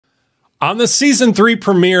On the season 3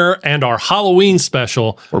 premiere and our Halloween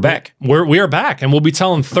special, we're back. We are back, and we'll be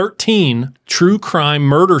telling 13 true crime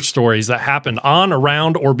murder stories that happened on,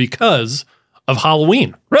 around, or because of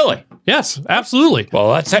Halloween. Really? Yes, absolutely.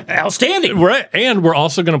 Well, that's outstanding. Right, and we're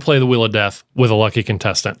also going to play the Wheel of Death with a lucky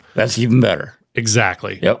contestant. That's even better.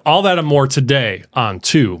 Exactly. Yep. All that and more today on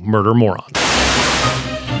 2 Murder Morons.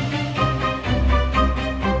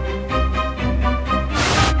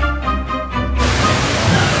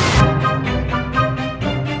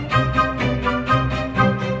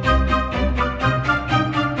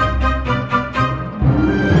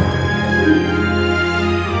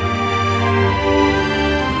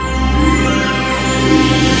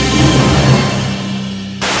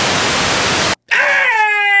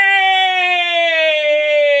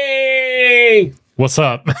 What's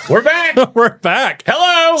up? We're back. We're back.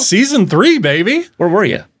 Hello. Season 3, baby. Where were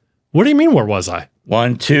you? What do you mean, where was I?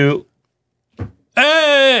 1, 2.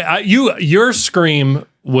 Hey, your scream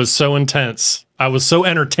was so intense. I was so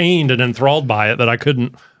entertained and enthralled by it that I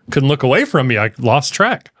couldn't look away from you. I lost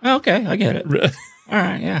track. Okay, I get it. All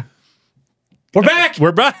right, yeah. We're back.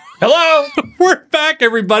 We're back. Hello. We're back,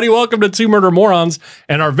 everybody. Welcome to 2 Murder Morons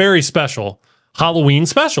and our very special Halloween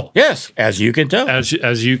special. Yes, as you can tell. As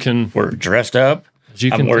you can. We're dressed up. As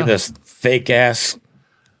you I'm can wearing tell. this fake ass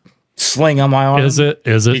sling on my arm. Is it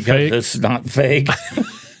because fake? it's not fake.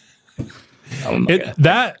 Oh my God.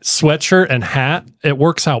 That sweatshirt and hat, it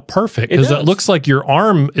works out perfect It because it does. looks like your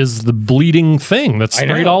arm is the bleeding thing that's I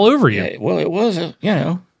know. sprayed all over you. Yeah, well, it was, at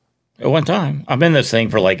one time. I'm in this thing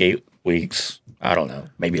for like 8 weeks. I don't know.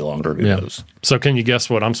 Maybe longer. Who knows? So can you guess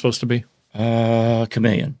what I'm supposed to be?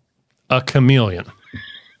 Chameleon. A chameleon.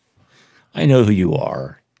 I know who you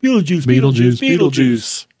are.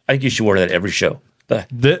 Beetlejuice. I think you should wear that every show. Just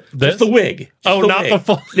This, the wig. Just not wig. the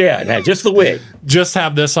full. Yeah, no, just the wig. Just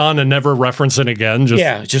have this on and never reference it again.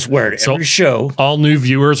 Just wear it every show. All new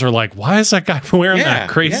viewers are like, why is that guy wearing that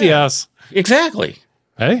crazy ass? Exactly.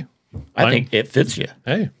 Hey, I think it fits you.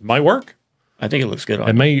 hey, might work. I think it looks good on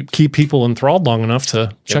It you. may keep people enthralled long enough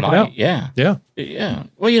to check it might, out. Yeah. Yeah. Yeah.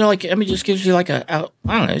 Well, just gives you like I don't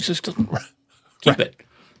know. It's just keep it.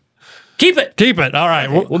 Keep it. Keep it. All right.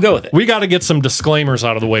 We'll go with it. We got to get some disclaimers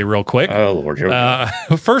out of the way real quick. Oh, Lord. Here we go.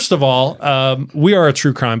 First of all, we are a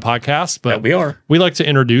true crime podcast, but Yeah, we are. We like to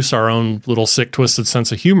introduce our own little sick, twisted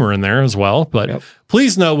sense of humor in there as well. But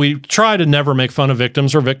please know we try to never make fun of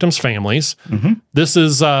victims or victims' families. Mm-hmm. This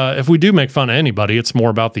is, if we do make fun of anybody, it's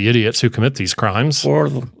more about the idiots who commit these crimes. Or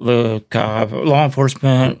the cop, law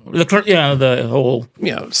enforcement, the whole.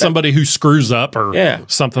 Somebody who screws up or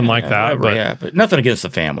something like that. Whatever, but nothing against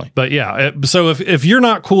the family. But so if you're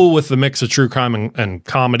not cool with the mix of true crime and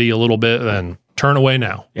comedy a little bit, then turn away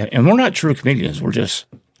now. Yeah, and we're not true comedians. We're just,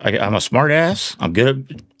 I'm a smart ass. I'm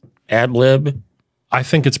good at ad lib. I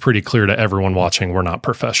think it's pretty clear to everyone watching we're not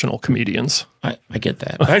professional comedians. I get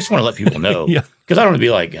that. But I just want to let people know. Because I don't want to be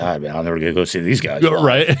like, God, man, I'm never going to go see these guys.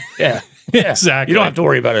 Right. Yeah. Exactly. You don't have to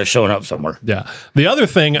worry about us showing up somewhere. Yeah. The other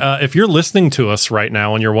thing, if you're listening to us right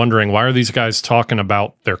now and you're wondering, why are these guys talking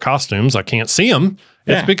about their costumes? I can't see them.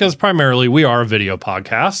 It's because primarily we are a video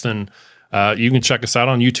podcast, and you can check us out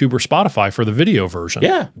on YouTube or Spotify for the video version.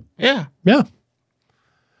 Yeah.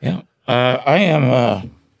 I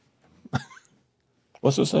am,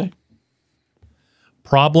 what's it say?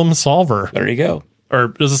 Problem solver. There you go. Or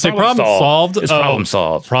does it say problem solved? It's problem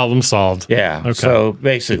solved. Problem solved. Yeah. Okay. So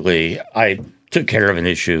basically, I took care of an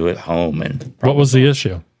issue at home. And what was the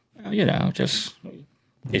issue? Just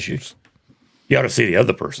issues. You ought to see the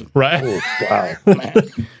other person. Right. Oh, wow, man.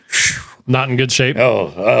 Not in good shape.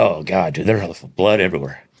 Oh, God, dude, there's blood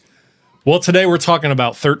everywhere. Well, today we're talking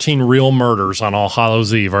about 13 real murders on All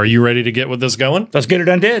Hallows Eve. Are you ready to get with this going? Let's get it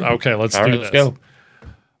undid. Okay, let's do this. Let's go.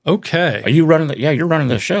 Okay. Are you running you're running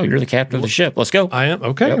the show. You're the captain of the ship. Let's go. I am?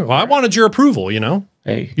 Okay. Well, I wanted your approval,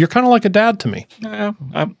 Hey. You're kind of like a dad to me. No,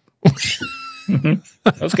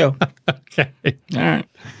 let's go. Okay. All right.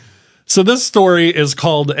 So this story is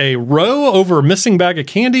called A Row Over a Missing Bag of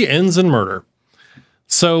Candy Ends in Murder.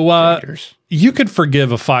 So you could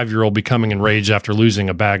forgive a 5-year-old becoming enraged after losing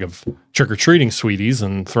a bag of trick-or-treating sweeties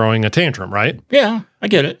and throwing a tantrum, right? Yeah, I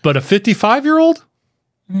get it. But a 55-year-old?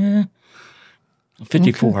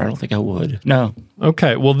 54, Okay. I don't think I would. No.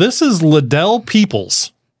 Okay, well, this is Liddell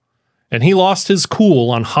Peoples, and he lost his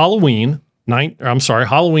cool on Halloween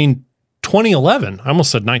 2011. I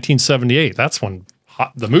almost said 1978. That's when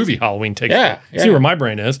the movie Halloween takes place. See where my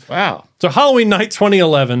brain is. Wow. So Halloween night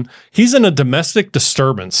 2011, he's in a domestic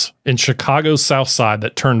disturbance in Chicago's South Side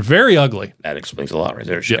that turned very ugly. That explains a lot right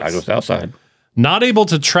there. Chicago's South Side. Not able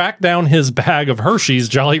to track down his bag of Hershey's,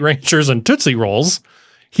 Jolly Ranchers, and Tootsie Rolls,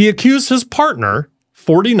 he accused his partner,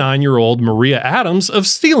 49-year-old Maria Adams of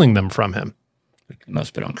stealing them from him. Must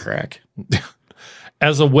have been on crack.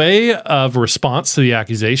 As a way of response to the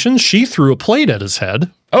accusation, she threw a plate at his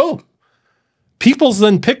head. Oh. Peoples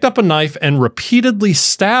then picked up a knife and repeatedly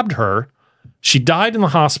stabbed her. She died in the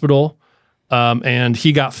hospital, and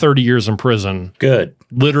he got 30 years in prison. Good.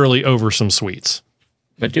 Literally over some sweets.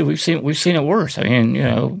 But dude, we've seen it worse. I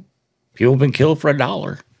mean, people have been killed for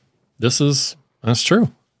 $1. That's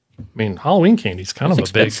true. I mean, Halloween candy's kind of a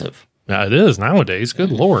expensive. Yeah, it is nowadays.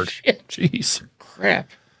 Good Lord. Shit. Jeez. Crap.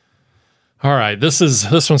 All right. This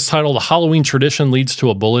one's titled "A Halloween Tradition Leads to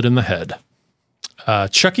a Bullet in the Head."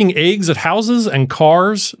 Chucking eggs at houses and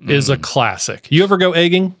cars is a classic. You ever go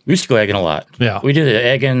egging? We used to go egging a lot. Yeah. We did the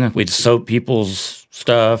egging. We'd soak people's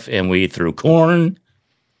stuff, and we threw corn,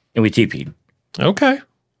 and we TP'd. Okay.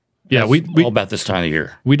 Yeah, we all about this time of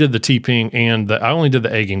year. We did the TPing, and I only did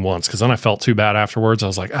the egging once because then I felt too bad afterwards. I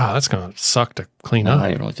was like, that's going to suck to clean up. I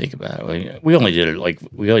didn't really think about it. We only did it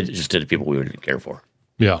we only just did it people we didn't care for.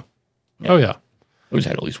 Yeah. Oh, yeah. We always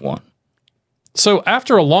had at least one. So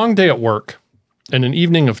after a long day at work and an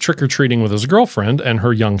evening of trick-or-treating with his girlfriend and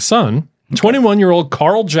her young son, 21-year-old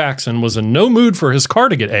Carl Jackson was in no mood for his car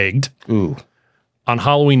to get egged on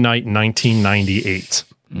Halloween night in 1998.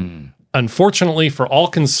 Unfortunately for all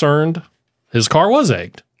concerned, his car was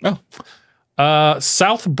egged.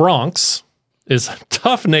 South Bronx is a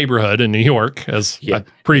tough neighborhood in New York, as I'm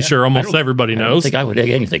pretty sure almost everybody knows. I don't think I would egg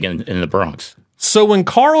anything in the Bronx. So when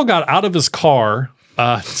Carl got out of his car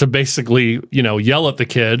to basically, yell at the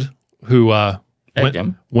kid who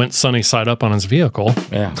went sunny side up on his vehicle,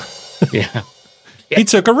 he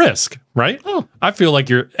took a risk, right? Oh. I feel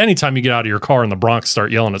like anytime you get out of your car in the Bronx,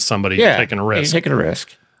 start yelling at somebody, you're taking a risk. You're taking a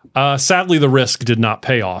risk. Sadly, the risk did not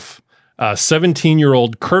pay off.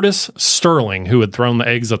 17-year-old Curtis Sterling, who had thrown the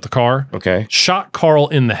eggs at the car, shot Carl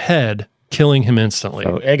in the head, killing him instantly.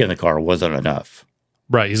 So egg in the car wasn't enough.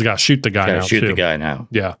 Right, he's got to shoot the guy now. Shoot the guy now.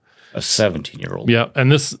 Yeah, a 17-year-old. Yeah,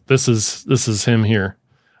 and this is him here.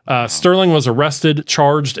 Sterling was arrested,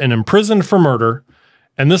 charged, and imprisoned for murder.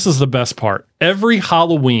 And this is the best part. Every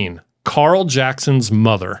Halloween, Carl Jackson's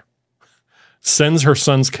mother sends her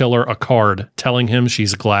son's killer a card telling him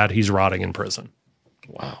she's glad he's rotting in prison.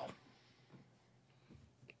 Wow.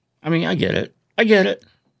 I mean, I get it. I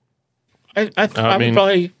would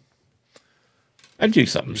probably... I'd do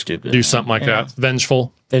something stupid. Do something like that.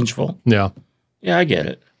 Vengeful. Yeah. Yeah, I get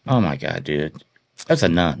it. Oh, my God, dude. That's a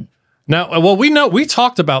nun. Now, well, we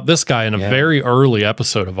talked about this guy in a very early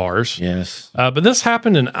episode of ours. Yes. But this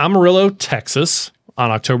happened in Amarillo, Texas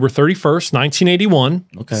on October 31st, 1981.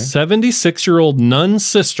 Okay. 76-year-old nun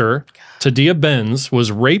sister, Tadia Benz,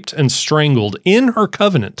 was raped and strangled in her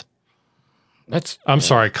convent.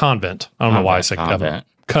 Sorry, convent. I don't know why I said convent.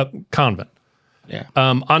 Convent. Yeah.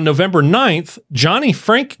 On November 9th, Johnny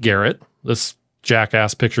Frank Garrett, this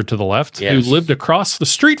jackass picture to the left, who lived across the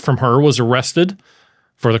street from her, was arrested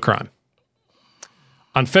for the crime.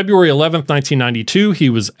 On February 11th, 1992, he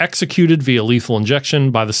was executed via lethal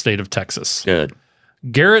injection by the state of Texas. Good.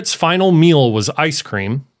 Garrett's final meal was ice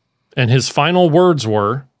cream, and his final words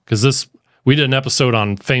were, because we did an episode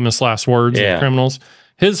on famous last words of criminals.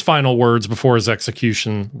 His final words before his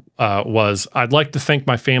execution was, "I'd like to thank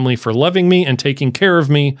my family for loving me and taking care of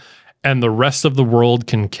me, and the rest of the world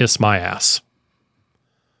can kiss my ass."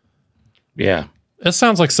 Yeah. It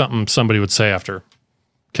sounds like something somebody would say after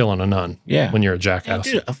killing a nun. Yeah. When you're a jackass.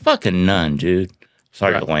 Dude, a fucking nun, dude.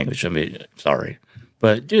 Sorry for the language. I mean, sorry.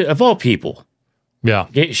 But, dude, of all people. Yeah.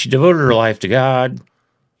 She devoted her life to God.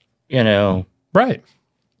 Right.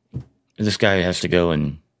 This guy has to go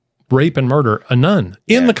and rape and murder a nun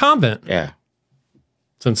in the convent. Yeah.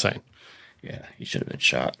 It's insane. Yeah. He should have been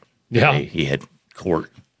shot. Yeah. He had court.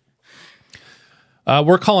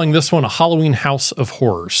 We're calling this one a Halloween House of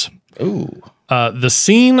Horrors. Ooh. The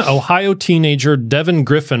scene Ohio teenager Devin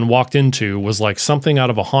Griffin walked into was like something out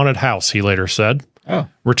of a haunted house, he later said. Oh.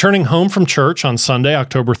 Returning home from church on Sunday,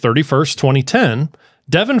 October 31st, 2010,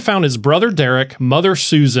 Devin found his brother Derek, mother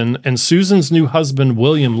Susan, and Susan's new husband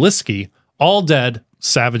William Liskey all dead,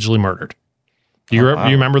 savagely murdered. Do you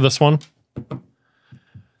remember this one?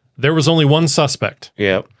 There was only one suspect.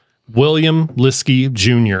 Yep. William Liskey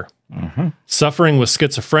Jr., suffering with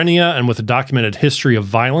schizophrenia and with a documented history of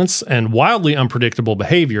violence and wildly unpredictable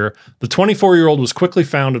behavior, the 24-year-old was quickly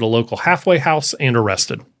found at a local halfway house and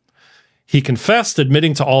arrested. He confessed,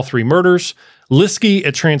 admitting to all three murders. Liskey,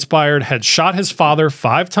 it transpired, had shot his father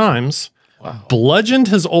 5 times, bludgeoned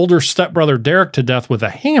his older stepbrother Derek to death with a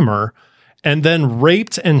hammer, and then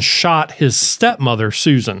raped and shot his stepmother,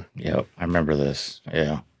 Susan. Yep, I remember this.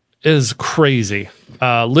 Yeah. is crazy.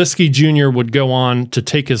 Liskey Jr. would go on to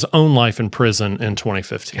take his own life in prison in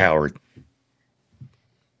 2015. Coward.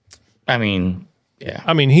 I mean, yeah.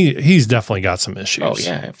 I mean, he's definitely got some issues. Oh,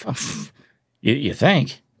 yeah. You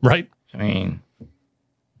think. Right? I mean,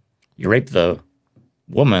 you rape the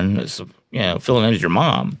woman that's, filling in as your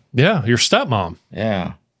mom. Yeah, your stepmom.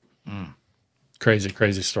 Yeah.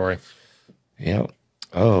 Crazy story. Yep.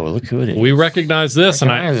 Oh, look who it is. We recognize this,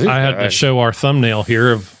 and I had to show our thumbnail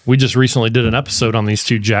here. We just recently did an episode on these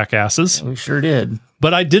two jackasses. We sure did.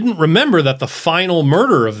 But I didn't remember that the final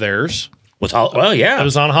murder of theirs was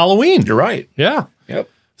on Halloween. You're right. Yeah. Yep.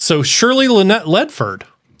 So Shirley Lynette Ledford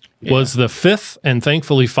was the fifth and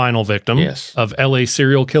thankfully final victim of L.A.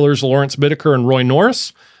 serial killers Lawrence Bittaker and Roy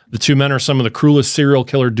Norris. The two men are some of the cruelest serial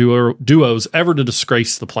killer duos ever to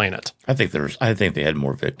disgrace the planet. I think they had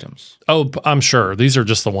more victims. Oh, I'm sure. These are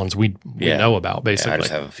just the ones we know about, basically. Yeah, I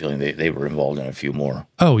just have a feeling they were involved in a few more.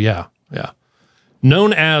 Oh, yeah. Yeah.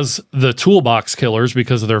 Known as the Toolbox Killers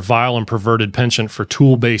because of their vile and perverted penchant for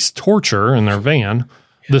tool-based torture in their van,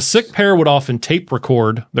 the sick pair would often tape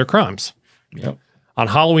record their crimes. Yep. On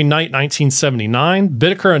Halloween night 1979,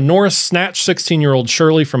 Bittaker and Norris snatched 16-year-old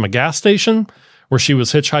Shirley from a gas station where she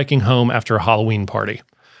was hitchhiking home after a Halloween party.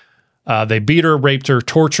 They beat her, raped her,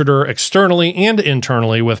 tortured her externally and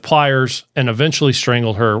internally with pliers, and eventually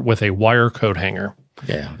strangled her with a wire coat hanger.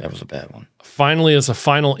 Yeah, that was a bad one. Finally, as a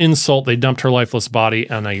final insult, they dumped her lifeless body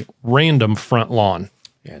on a random front lawn.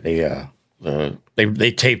 Yeah,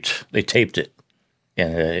 they taped it,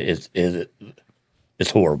 and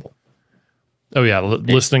it's horrible. Oh yeah,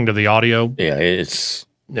 listening to the audio. Yeah, it's.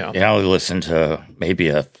 Yeah, I only listened to maybe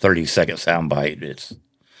a 30-second soundbite. It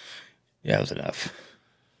was enough.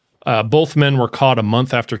 Both men were caught a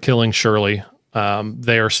month after killing Shirley.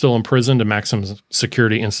 They are still imprisoned in maximum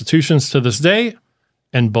security institutions to this day,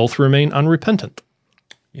 and both remain unrepentant.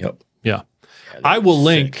 Yep. Yeah. I will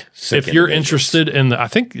link, if you're interested in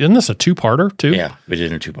isn't this a two-parter too? Yeah, we did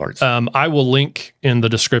it in 2 parts. I will link in the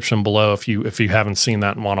description below if you haven't seen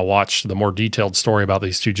that and want to watch the more detailed story about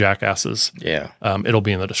these two jackasses. Yeah. It'll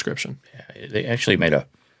be in the description. Yeah, they actually there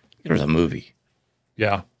was a movie.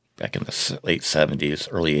 Yeah. Back in the late 70s,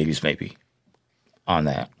 early 80s maybe, on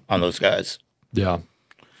those guys. Yeah.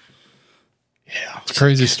 Yeah. It's a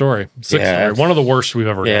crazy story. Story. One of the worst we've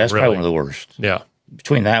ever done. Yeah, it's really. probably one of the worst. Yeah.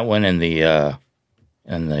 Between that one and the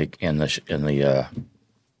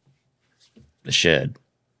shed.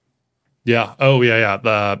 Yeah. Oh yeah.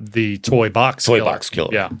 The toy box killer.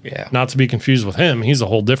 Yeah. Yeah. Not to be confused with him. He's a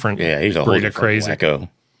whole different. Yeah. He's a whole different crazy. Wacko.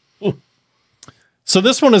 So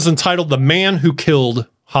this one is entitled "The Man Who Killed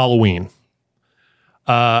Halloween."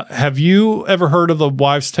 Have you ever heard of the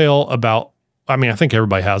wives' tale about? I mean, I think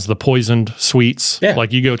everybody has the poisoned sweets. Yeah.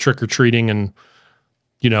 Like you go trick or treating and.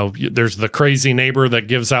 There's the crazy neighbor that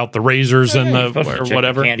gives out the razors and or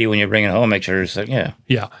whatever candy when you bring it home. Make sure it's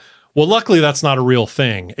yeah. Well, luckily that's not a real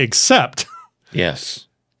thing, except yes,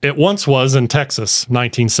 it once was in Texas,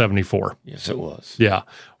 1974. Yes, it was. Yeah,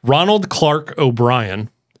 Ronald Clark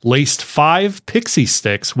O'Brien laced 5 pixie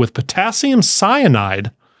sticks with potassium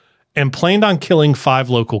cyanide and planned on killing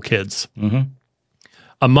 5 local kids. Mm-hmm.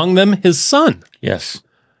 Among them, his son. Yes,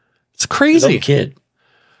 it's crazy. His own kid.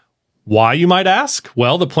 Why, you might ask?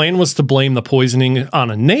 Well, the plan was to blame the poisoning on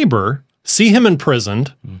a neighbor, see him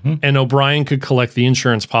imprisoned, and O'Brien could collect the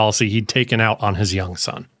insurance policy he'd taken out on his young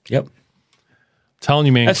son. Yep. Telling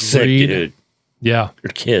you, man. That's sick, dude. Yeah.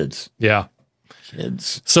 Your kids. Yeah.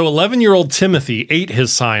 Kids. So 11-year-old Timothy ate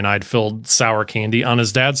his cyanide-filled sour candy on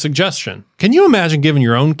his dad's suggestion. Can you imagine giving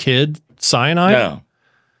your own kid cyanide?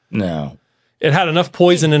 No. It had enough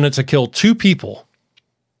poison in it to kill 2 people.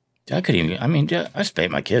 I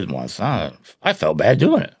spayed my kid once. I felt bad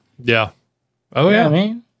doing it. Yeah. Oh, yeah. I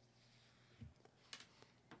mean,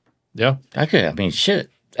 yeah. Shit.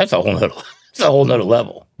 That's a whole nother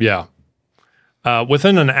level. Yeah.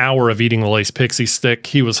 Within an hour of eating the lace pixie stick,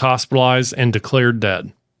 he was hospitalized and declared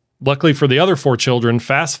dead. Luckily for the other 4 children,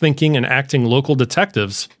 fast-thinking and acting local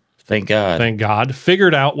detectives, thank God,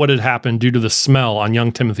 figured out what had happened due to the smell on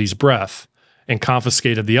young Timothy's breath, and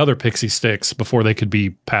confiscated the other pixie sticks before they could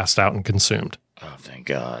be passed out and consumed. Oh, thank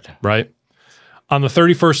God. Right? On the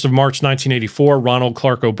 31st of March, 1984, Ronald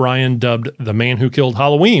Clark O'Brien, dubbed the Man Who Killed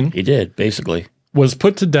Halloween, he did, basically, was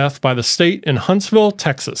put to death by the state in Huntsville,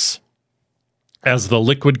 Texas. As the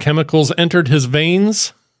liquid chemicals entered his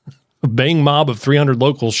veins, a baying mob of 300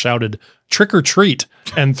 locals shouted, "Trick or treat,"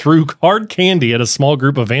 and threw hard candy at a small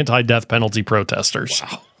group of anti-death penalty protesters.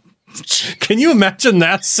 Wow. Can you imagine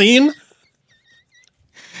that scene?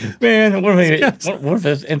 Man, what if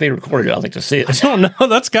it's anybody recorded? I'd like to see it. I don't know.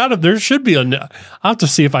 That's got to. There should be I'll have to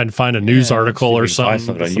see if I can find a news article or something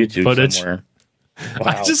on YouTube footage. somewhere. Wow.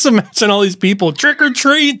 I just imagine all these people trick or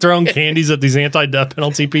treat throwing candies at these anti-death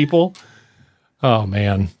penalty people. Oh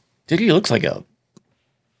man, dude, he looks like a.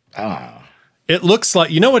 I don't know. It looks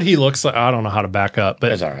like, you know what he looks like? I don't know how to back up, but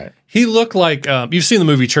that's all right. He looked like, you've seen the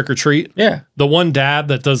movie Trick or Treat? Yeah. The one dad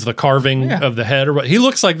that does the carving of the head or what? He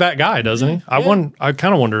looks like that guy, doesn't he? Yeah. I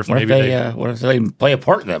kind of wonder if what if they play a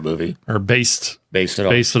part in that movie? Or based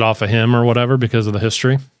it off of him or whatever because of the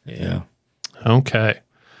history? Yeah. Okay.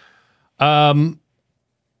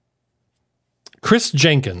 Chris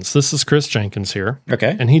Jenkins. This is Chris Jenkins here.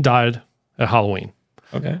 Okay. And he died at Halloween.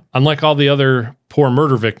 Okay. Unlike all the other poor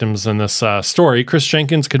murder victims in this story, Chris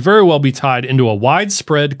Jenkins could very well be tied into a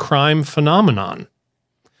widespread crime phenomenon,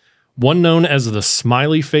 one known as the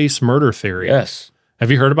smiley face murder theory. Yes.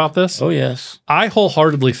 Have you heard about this? Oh, yes. I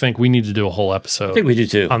wholeheartedly think we need to do a whole episode. I think we do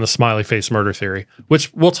too. On the smiley face murder theory,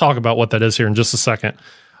 which we'll talk about what that is here in just a second.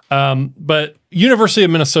 But University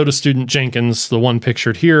of Minnesota student Jenkins, the one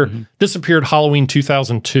pictured here, disappeared Halloween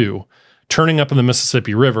 2002. Turning up in the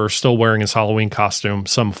Mississippi River, still wearing his Halloween costume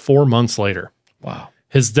some 4 months later. Wow.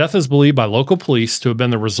 His death is believed by local police to have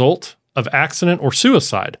been the result of accident or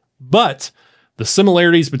suicide, but the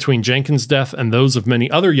similarities between Jenkins' death and those of many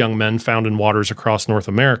other young men found in waters across North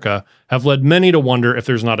America have led many to wonder if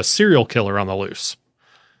there's not a serial killer on the loose.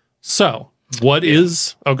 So, what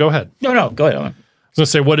is... Oh, go ahead. No, go ahead. I was going to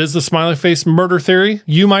say, what is the smiley face murder theory,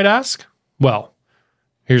 you might ask? Well,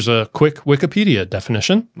 here's a quick Wikipedia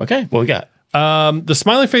definition. Okay, what we got? The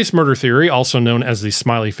smiley face murder theory, also known as the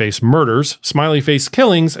smiley face murders, smiley face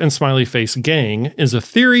killings, and smiley face gang, is a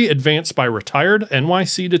theory advanced by retired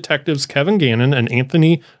NYC detectives Kevin Gannon and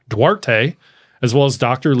Anthony Duarte, as well as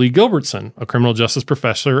Dr. Lee Gilbertson, a criminal justice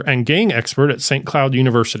professor and gang expert at St. Cloud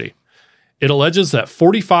University. It alleges that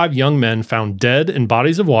 45 young men found dead in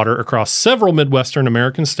bodies of water across several Midwestern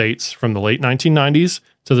American states from the late 1990s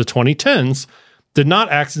to the 2010s did not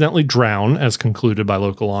accidentally drown, as concluded by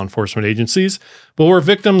local law enforcement agencies, but were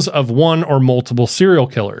victims of one or multiple serial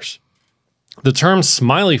killers. The term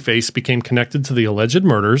smiley face became connected to the alleged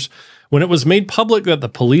murders when it was made public that the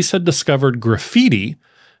police had discovered graffiti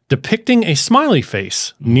depicting a smiley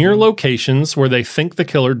face near locations where they think the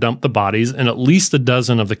killer dumped the bodies in at least a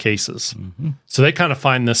dozen of the cases. So they kind of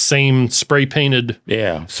find the same spray-painted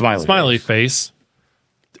smiley face.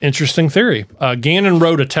 Interesting theory. Gannon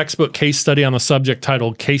wrote a textbook case study on the subject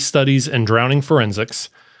titled Case Studies in Drowning Forensics.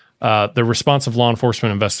 The response of law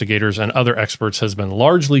enforcement investigators and other experts has been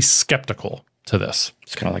largely skeptical to this.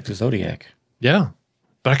 It's kind of like the Zodiac. Yeah.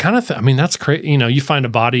 But I kind of I mean, that's crazy. You know, you find a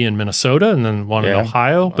body in Minnesota and then one in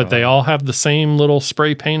Ohio, but they all have the same little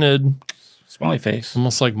spray painted smiley face.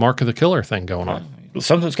 Almost like Mark of the Killer thing going on.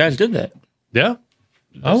 Some of those guys did that. Yeah.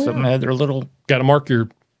 Some of them had their little... Got to mark your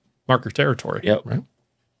territory. Yep. Right?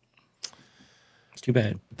 It's too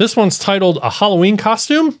bad. This one's titled A Halloween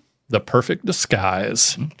Costume, The Perfect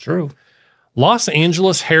Disguise. True. Los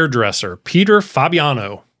Angeles hairdresser Peter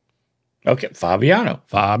Fabiano. Okay, Fabiano.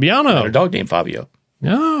 I got a dog named Fabio.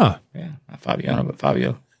 Yeah. Yeah, not Fabiano, but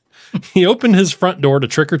Fabio. He opened his front door to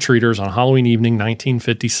trick-or-treaters on Halloween evening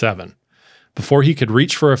 1957. Before he could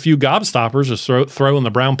reach for a few gobstoppers to throw in the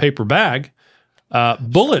brown paper bag,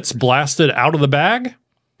 bullets blasted out of the bag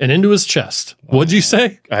and into his chest. Wow. What'd you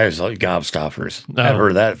say? I was like gobstoppers. I've heard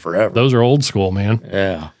of that forever. Those are old school, man.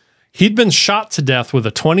 Yeah. He'd been shot to death with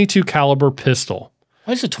a .22 caliber pistol.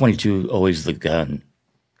 Why is the .22 always the gun?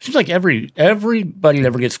 Seems like everybody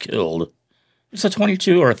never gets killed. It's a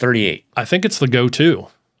 .22 or a .38. I think it's the go-to.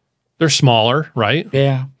 They're smaller, right?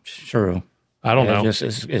 Yeah, true. I don't know.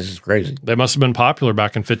 It's crazy. They must have been popular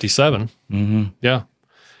back in 57. Yeah.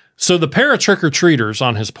 So the pair of trick-or-treaters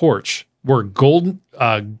on his porch were Golden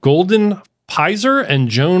Pizer and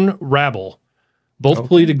Joan Rabel. Both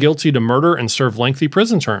pleaded guilty to murder and served lengthy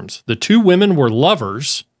prison terms. The two women were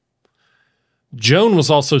lovers. Joan was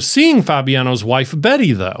also seeing Fabiano's wife,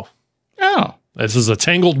 Betty, though. Oh. This is a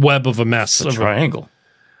tangled web of a mess. It's a triangle.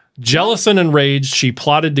 Jealous and enraged, she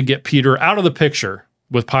plotted to get Peter out of the picture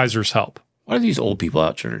with Pizer's help. Why are these old people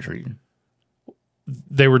out trick-or-treating?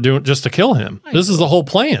 They were doing just to kill him. This is the whole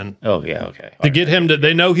plan. Oh, yeah, okay. To get him to,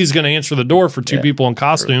 they know he's going to answer the door for two people in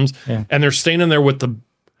costumes, and they're standing there with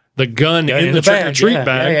the gun in the trick-or-treat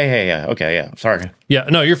bag. Yeah. Okay, yeah. Sorry. Yeah,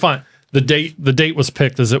 no, you're fine. The date was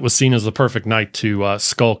picked as it was seen as the perfect night to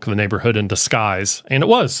skulk the neighborhood in disguise, and it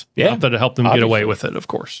was. Yeah, not that it helped them get away with it, of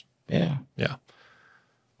course. Yeah.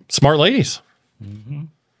 Smart ladies.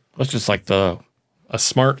 It's just like a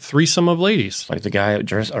smart threesome of ladies. Like the guy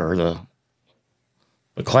dressed or the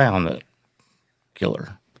clown that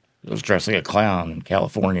killer. He was dressed like a clown in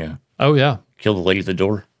California. Oh, yeah. Killed the lady at the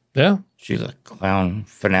door. Yeah. She's a clown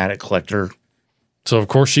fanatic collector. So, of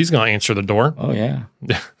course, she's going to answer the door. Oh, yeah.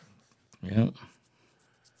 Yeah. Yep.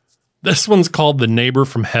 This one's called The Neighbor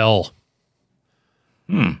from Hell.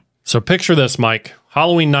 So picture this, Mike.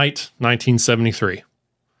 Halloween night, 1973.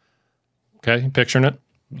 Okay, you picturing it?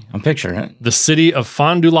 I'm picturing it. The city of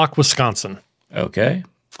Fond du Lac, Wisconsin. Okay.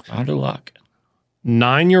 Fond du Lac.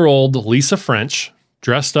 9-year-old Lisa French,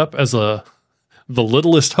 dressed up as the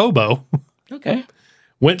littlest hobo, Okay.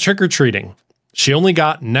 went trick-or-treating. She only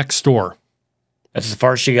got next door. That's as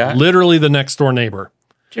far as she got? Literally the next door neighbor.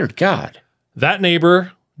 Dear God. That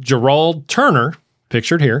neighbor, Gerald Turner,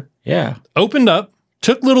 pictured here, Yeah. opened up,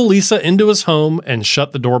 took little Lisa into his home, and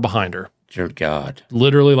shut the door behind her. Dear God.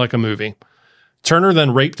 Literally like a movie. Turner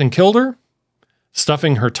then raped and killed her,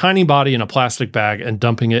 stuffing her tiny body in a plastic bag and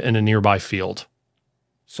dumping it in a nearby field.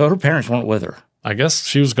 So her parents weren't with her. I guess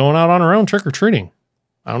she was going out on her own trick-or-treating.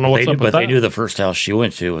 I don't know what's up with But that. they knew the first house she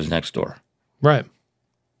went to was next door. Right.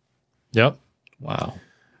 Yep. Wow.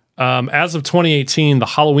 As of 2018, the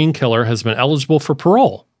Halloween killer has been eligible for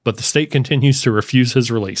parole, but the state continues to refuse his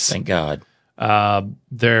release. Thank God.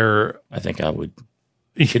 Their I think I would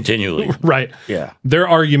continually. right. Yeah. Their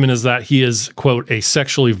argument is that he is, quote, a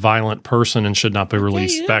sexually violent person and should not be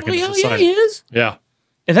released back into society. Yeah, he is. Yeah.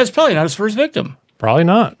 And that's probably not his first victim. Probably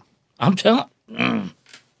not. I'm telling. He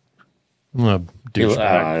looks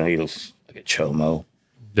like a chomo.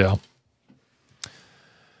 Yeah.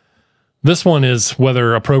 This one is,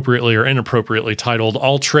 whether appropriately or inappropriately, titled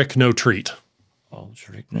All Trick, No Treat. All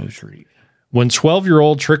trick, no treat. When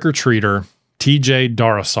 12-year-old trick-or-treater T.J.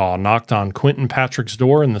 Darasaw knocked on Quentin Patrick's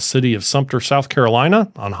door in the city of Sumter, South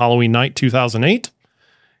Carolina on Halloween night 2008,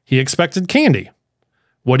 he expected candy.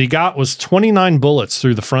 What he got was 29 bullets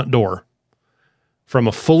through the front door from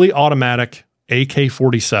a fully automatic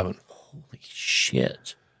AK-47. Holy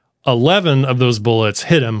shit. 11 of those bullets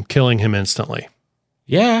hit him, killing him instantly.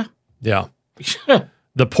 Yeah. Yeah.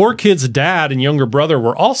 The poor kid's dad and younger brother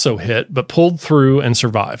were also hit, but pulled through and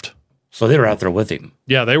survived. So they were out there with him.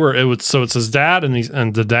 Yeah, they were. So it's his dad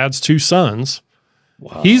and the dad's two sons.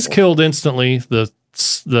 Wow. He's killed instantly.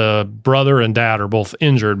 The brother and dad are both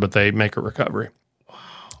injured, but they make a recovery. Wow.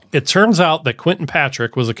 It turns out that Quentin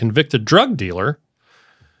Patrick was a convicted drug dealer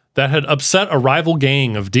that had upset a rival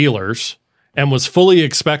gang of dealers and was fully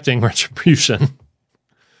expecting retribution.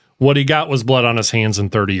 What he got was blood on his hands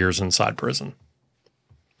and 30 years inside prison.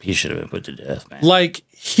 He should have been put to death, man. Like,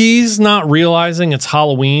 he's not realizing it's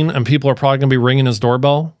Halloween and people are probably going to be ringing his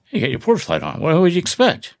doorbell. You got your porch light on. What would you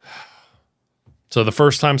expect? So the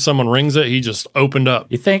first time someone rings it, he just opened up.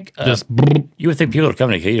 You think you would think people are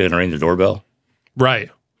coming to kill you are going to ring the doorbell? Right.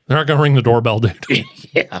 They're not going to ring the doorbell, dude.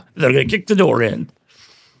 Yeah. They're going to kick the door in.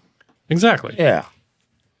 Exactly. Yeah.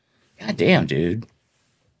 God damn, dude.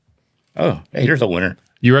 Oh, hey, here's a winner.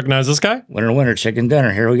 You recognize this guy? Winner, chicken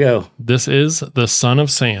dinner. Here we go. This is the son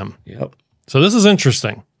of Sam. Yep. So this is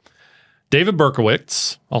interesting. David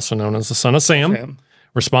Berkowitz, also known as the son of Sam,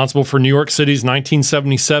 responsible for New York City's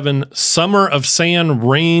 1977 Summer of Sam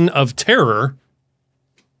Reign of Terror,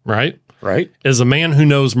 right? Right. Is a man who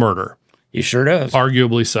knows murder. He sure does.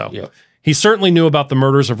 Arguably so. Yep. He certainly knew about the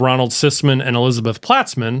murders of Ronald Sisman and Elizabeth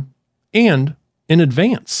Platzman, and in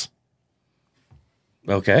advance.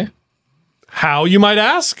 Okay. How, you might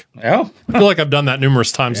ask? Well, I feel like I've done that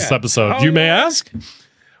numerous times this episode. You may ask?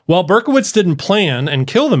 While Berkowitz didn't plan and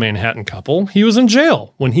kill the Manhattan couple, he was in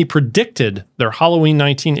jail when he predicted their Halloween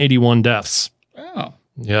 1981 deaths. oh,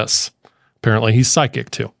 Yes. Apparently he's psychic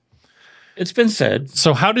too. it's been said.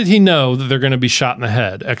 So how did he know that they're going to be shot in the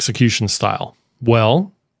head, execution style?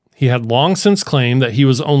 Well, he had long since claimed that he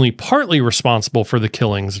was only partly responsible for the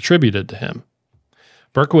killings attributed to him.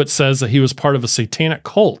 Berkowitz says that he was part of a satanic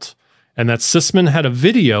cult and that Sisman had a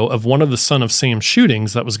video of one of the Son of Sam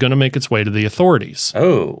shootings that was going to make its way to the authorities.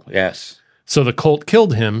 Oh, yes. So the cult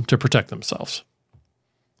killed him to protect themselves,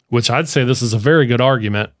 which I'd say this is a very good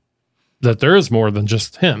argument that there is more than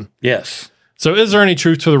just him. Yes. So is there any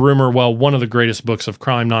truth to the rumor? Well, one of the greatest books of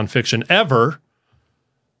crime nonfiction ever,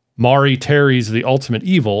 Maury Terry's The Ultimate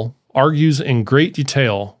Evil, argues in great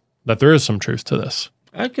detail that there is some truth to this.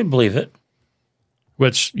 I could believe it.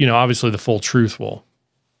 Which, you know, obviously the full truth will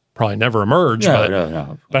probably never emerge.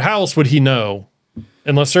 No. But how else would he know?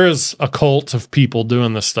 Unless there is a cult of people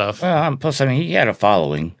doing this stuff. Well, plus, I mean, he had a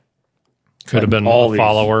following. Could have been a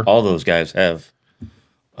follower. All those guys have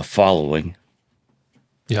a following.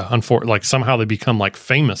 Yeah, like somehow they become like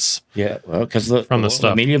famous. Yeah, well, because from the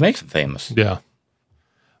stuff. The media makes them famous. Yeah.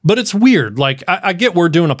 But it's weird. Like I get we're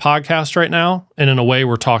doing a podcast right now, and in a way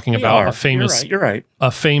we're talking about a famous You're right.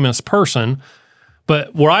 a famous person.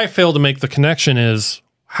 But where I fail to make the connection is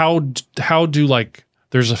how do like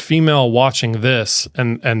there's a female watching this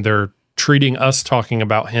and they're treating us talking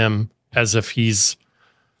about him as if he's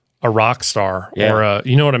a rock star or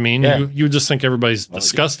you know what I mean? Yeah. You would just think everybody's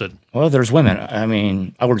disgusted. Well, there's women. I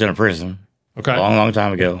mean, I worked in a prison a long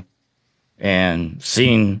time ago, and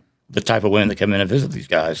seeing the type of women that come in and visit these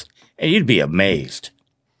guys, and you'd be amazed.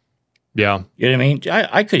 Yeah. You know what I mean?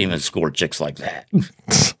 I couldn't even score chicks like that. You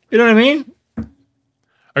know what I mean?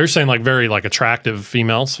 Are you saying like very like attractive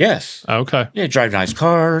females? Yes. Okay. Yeah, drive nice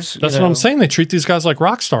cars. That's what I'm saying. They treat these guys like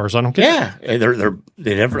rock stars. I don't get it. Yeah,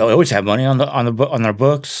 they always have money on their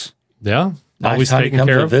books. Yeah, Nice always time to taken come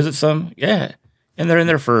care to of. visit some. Yeah, and they're in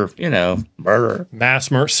there for murder, Mass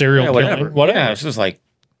murder, serial killing, whatever. Yeah, it's just like,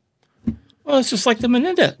 well, it's just like the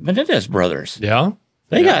Menendez brothers. Yeah,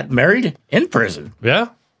 They got married in prison. yeah.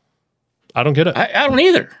 I don't get it. I don't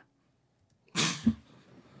either.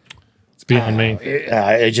 It's beyond me.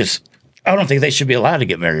 I don't think they should be allowed to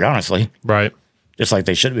get married, honestly. Right. Just like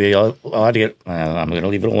they should be allowed to get. I'm going to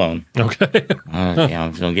leave it alone. Okay.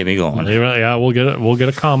 Don't get me going. Yeah, we'll get it. We'll get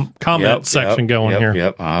a comment section going here.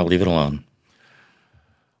 Yep, I'll leave it alone.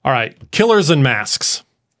 All right, Killers in Masks.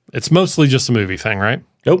 It's mostly just a movie thing, right?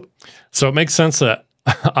 Nope. So it makes sense that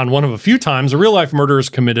on one of a few times, a real life murder is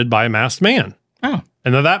committed by a masked man. Oh.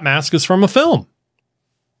 And that mask is from a film.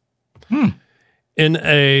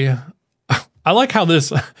 I like how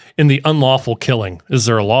this, in the unlawful killing, is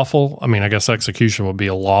there a lawful? I mean, I guess execution would be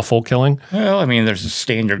a lawful killing. Well, I mean, there's a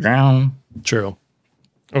stand your ground. True.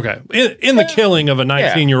 Okay. In the killing of a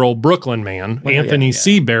 19-year-old Brooklyn man, Anthony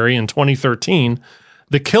Seabury, in 2013,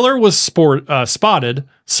 the killer was spotted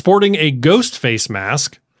sporting a ghost face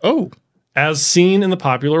mask. Oh. As seen in the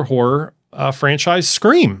popular horror franchise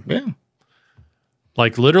Scream. Yeah.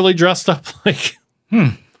 Like literally dressed up like...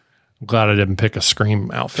 I'm glad I didn't pick a Scream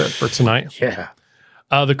outfit for tonight. Yeah.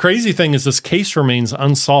 The crazy thing is this case remains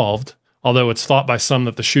unsolved, although it's thought by some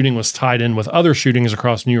that the shooting was tied in with other shootings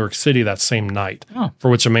across New York City that same night, for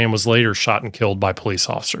which a man was later shot and killed by police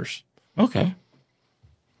officers. Okay.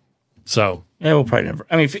 So... Yeah, we'll probably never...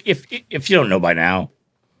 I mean, if you don't know by now...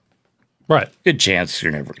 Right. Good chance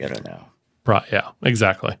you're never going to know. Right, yeah,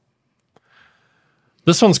 exactly.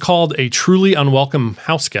 This one's called A Truly Unwelcome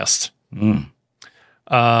House Guest.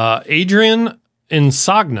 Adrian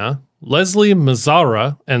Insagna, Leslie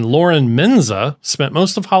Mazzara, and Lauren Menza spent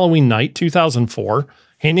most of Halloween night 2004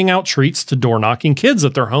 handing out treats to door-knocking kids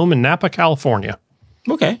at their home in Napa, California.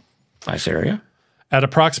 Okay. Nice area. At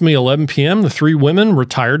approximately 11 p.m., the three women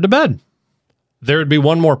retired to bed. There would be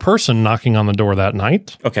one more person knocking on the door that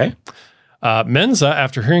night. Okay. Menza,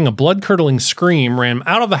 after hearing a blood-curdling scream, ran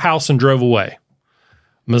out of the house and drove away.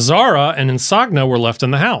 Mazzara and Insagna were left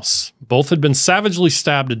in the house. Both had been savagely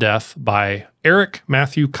stabbed to death by Eric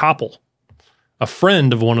Matthew Koppel, a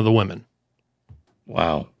friend of one of the women.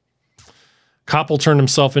 Wow. Koppel turned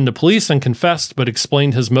himself into police and confessed, but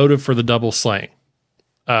explained his motive for the double slaying.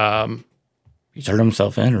 He turned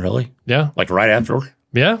himself in, really? Yeah. Like right after?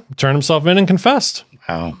 Yeah, turned himself in and confessed.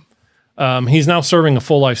 Wow. He's now serving a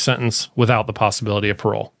full life sentence without the possibility of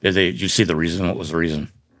parole. Did you see the reason? What was the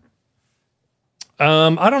reason?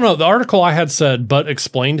 I don't know. The article I had said, but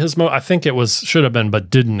explained his motive. I think it should have been,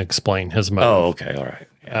 but didn't explain his motive. Oh, okay. All right.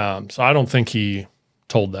 Yeah. So I don't think he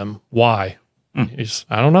told them why. I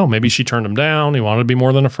don't know. Maybe she turned him down. He wanted to be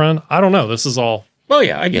more than a friend. I don't know. This is all. Well,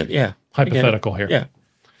 yeah, I get it. Yeah. Hypothetical here. Yeah.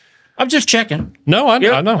 I'm just checking. No, I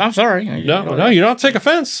know. I'm sorry. No, you don't take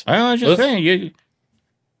offense. I was just saying. You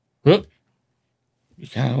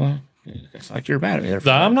kind of... It's like you're mad at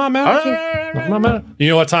me. I'm not mad at you. I'm not mad at you. You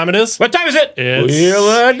know what time it is? What time is it? It's... Wheel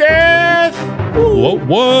of Death.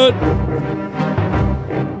 What?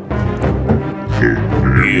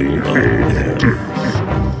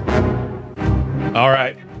 All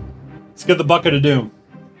right. Let's get the bucket of doom.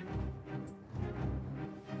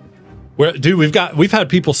 Dude, we've had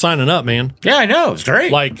people signing up, man. Yeah, I know. It's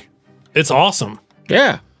great. Like, it's awesome.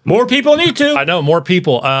 Yeah. More people need to. I know, more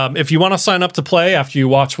people. If you want to sign up to play after you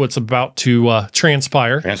watch what's about to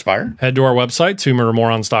transpire, head to our website,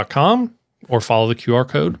 twomurdermorons.com, or follow the QR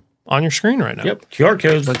code on your screen right now. Yep, QR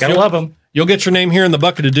codes. Gotta love them. You'll get your name here in the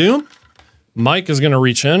bucket of doom. Mike is going to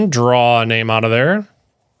reach in, draw a name out of there,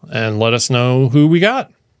 and let us know who we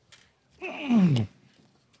got.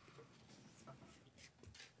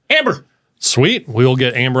 Amber. Sweet. We will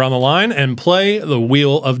get Amber on the line and play the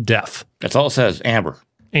Wheel of Death. That's all it says, Amber.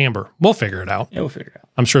 Amber. We'll figure it out. Yeah, we'll figure it out.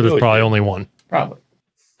 I'm sure there's probably only one. Probably.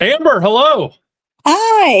 Amber, hello.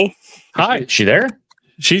 Hi. Hi. Is she there?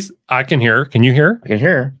 I can hear her. Can you hear her? I can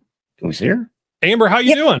hear her. Can we see her? Amber, how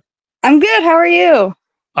you doing? I'm good. How are you?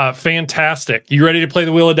 Fantastic. You ready to play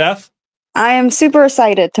the Wheel of Death? I am super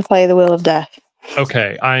excited to play the Wheel of Death.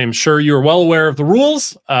 Okay, I am sure you're well aware of the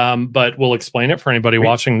rules, but we'll explain it for anybody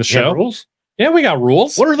watching the show. Rules? Yeah, we got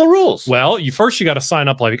rules. What are the rules? Well, you got to sign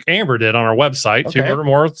up like Amber did on our website,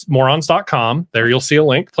 Okay. Morons.com. There you'll see a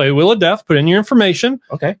link. Play the Wheel of Death. Put in your information.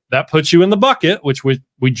 Okay. That puts you in the bucket, which we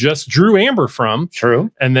just drew Amber from.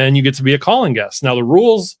 True. And then you get to be a calling guest. Now, the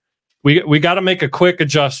rules, we got to make a quick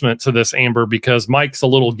adjustment to this, Amber, because Mike's a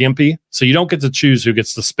little gimpy. So you don't get to choose who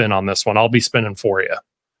gets to spin on this one. I'll be spinning for you.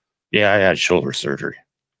 Yeah, I had shoulder surgery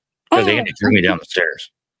because they threw me down the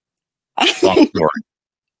stairs. Long story.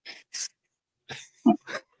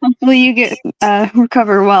 Hopefully you get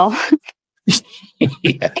recover well.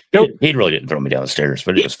 Yeah. He really didn't throw me down the stairs,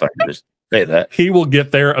 but it was funny to just say that. He will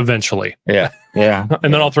get there eventually. Yeah.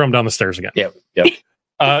 And then I'll throw him down the stairs again.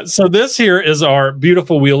 Yep. So this here is our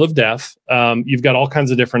beautiful Wheel of Death. You've got all kinds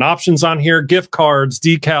of different options on here. Gift cards,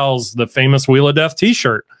 decals, the famous Wheel of Death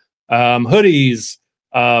t-shirt, hoodies,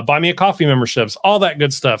 buy me a coffee memberships, all that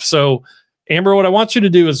good stuff. So Amber, what I want you to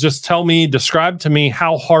do is just describe to me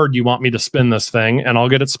how hard you want me to spin this thing, and I'll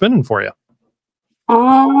get it spinning for you.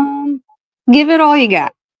 Give it all you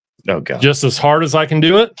got. Oh, God. Just as hard as I can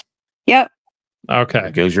do it? Yep. Okay.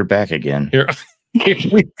 There goes your back again. Here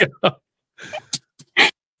we go.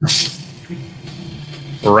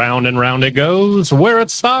 Round and round it goes. Where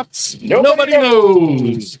it stops, nobody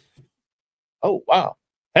knows. Oh, wow.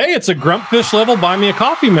 Hey, it's a Grumpfish level Buy Me a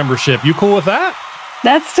Coffee membership. You cool with that?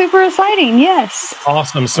 That's super exciting. Yes.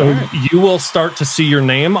 Awesome. So you will start to see your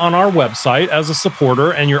name on our website as a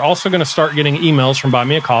supporter, and you're also going to start getting emails from Buy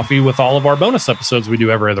Me a Coffee with all of our bonus episodes we do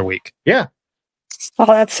every other week. Yeah. Oh,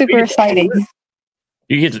 that's super exciting.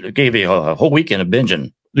 You gave you a whole weekend of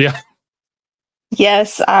binging. Yeah.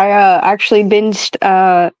 Yes, I actually binged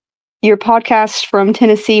your podcast from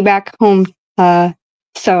Tennessee back home.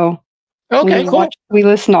 So okay, cool. We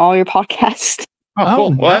listen to all your podcasts. Oh,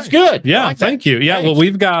 cool. Well, that's good. Yeah, like thank you. Yeah, well,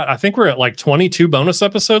 I think we're at like 22 bonus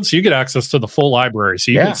episodes, so you get access to the full library.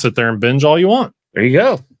 So you can sit there and binge all you want. There you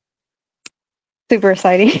go. Super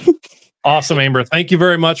exciting. Awesome, Amber. Thank you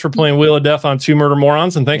very much for playing Wheel of Death on Two Murder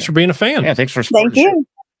Morons, and thanks for being a fan. Yeah, thanks for Thank you.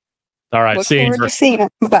 All right, see you, Amber.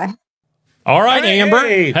 Bye. All right, Amber.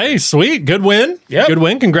 Hey, sweet. Good win. Yep. Good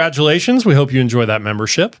win. Congratulations. We hope you enjoy that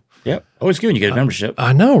membership. Yep. Always good when you get a membership.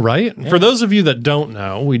 I know, right? Yeah. For those of you that don't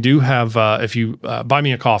know, we do have, if you buy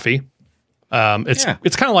me a coffee, it's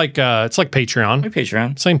kind of like, it's like Patreon. Like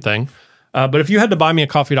Patreon. Same thing. But if you head to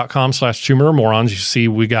buymeacoffee.com/2murdermorons, you see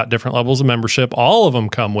we got different levels of membership. All of them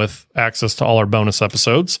come with access to all our bonus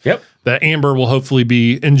episodes. Yep. That Amber will hopefully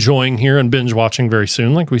be enjoying here and binge watching very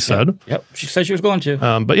soon, like we said. Yep. She said she was going to.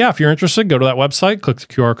 But yeah, if you're interested, go to that website, click the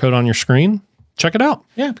QR code on your screen, check it out.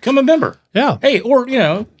 Yeah, become a member. Yeah. Hey, or, you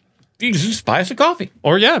know, you just buy us a coffee.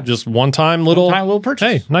 Or yeah, just one-time little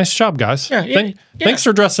purchase. Hey, nice job, guys. Yeah, Thanks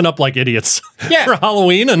for dressing up like idiots for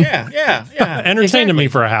Halloween and entertaining me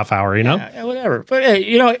for a half hour, you know? Yeah, whatever. But hey,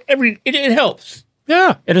 you know, it helps.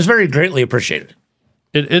 Yeah. It is very greatly appreciated.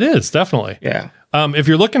 It is, definitely. Yeah. If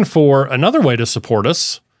you're looking for another way to support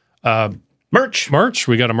us, merch.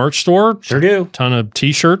 We got a merch store. Sure do. Ton of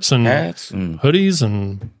t-shirts and hats and hoodies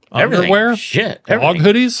and everything. Underwear. Shit. Dog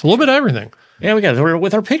hoodies. A little bit of everything. Yeah, we got underwear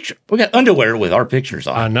with our picture. We got underwear with our pictures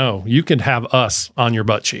on. I know. You can have us on your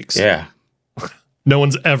butt cheeks. Yeah. No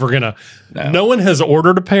one's ever gonna. No one has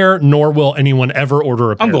ordered a pair, nor will anyone ever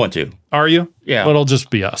order a pair. I'm going to. Are you? Yeah. It'll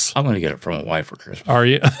just be us. I'm going to get it from a wife for Christmas. Are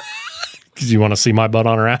you? Because you want to see my butt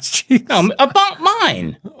on her ass cheeks? No, about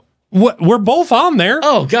mine. What? We're both on there.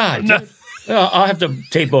 Oh God. No. I'll have to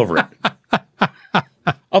tape over it.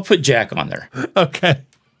 I'll put Jack on there. Okay.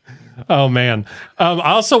 Oh, man.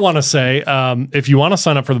 I also want to say, if you want to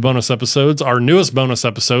sign up for the bonus episodes, our newest bonus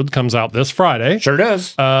episode comes out this Friday. Sure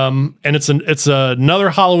does. And it's another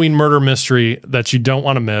Halloween murder mystery that you don't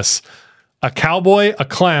want to miss. A cowboy, a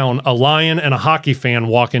clown, a lion, and a hockey fan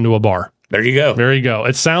walk into a bar. There you go. There you go.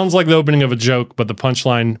 It sounds like the opening of a joke, but the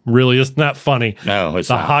punchline really isn't that funny. No, it's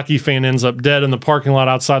not. The hockey fan ends up dead in the parking lot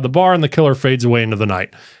outside the bar, and the killer fades away into the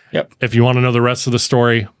night. Yep. If you want to know the rest of the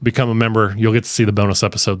story, become a member. You'll get to see the bonus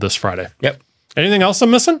episode this Friday. Yep. Anything else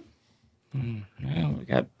I'm missing? Yeah, we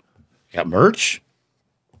got merch.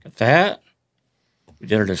 Got that. We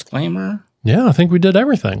did our disclaimer. Yeah, I think we did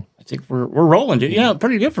everything. I think we're rolling, dude. You know,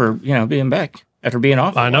 pretty good for being back after being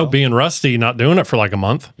off. I know, being rusty, not doing it for like a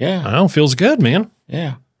month. Yeah. I know, feels good, man.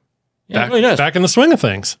 Yeah. Yeah, it really does. Back in the swing of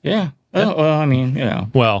things. Yeah. Well, I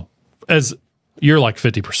mean, Well, as you're like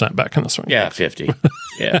 50% back in the swing. Yeah, 50.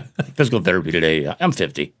 Yeah. Physical therapy today. I'm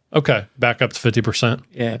 50. Okay. Back up to 50%.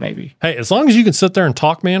 Yeah, maybe. Hey, as long as you can sit there and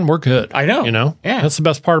talk, man, we're good. I know. You know? Yeah. That's the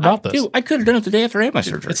best part about this. Dude, I could have done it the day after I had my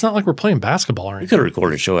surgery. It's not like we're playing basketball or anything. We could have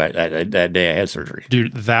recorded a show that day I had surgery.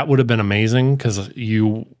 Dude, that would have been amazing because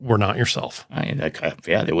you were not yourself.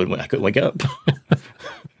 They wouldn't. I couldn't wake up.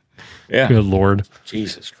 Yeah. Good Lord.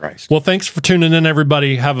 Jesus Christ. Well, thanks for tuning in,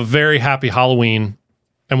 everybody. Have a very happy Halloween,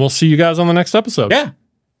 and we'll see you guys on the next episode. Yeah.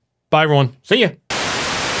 Bye, everyone. See ya.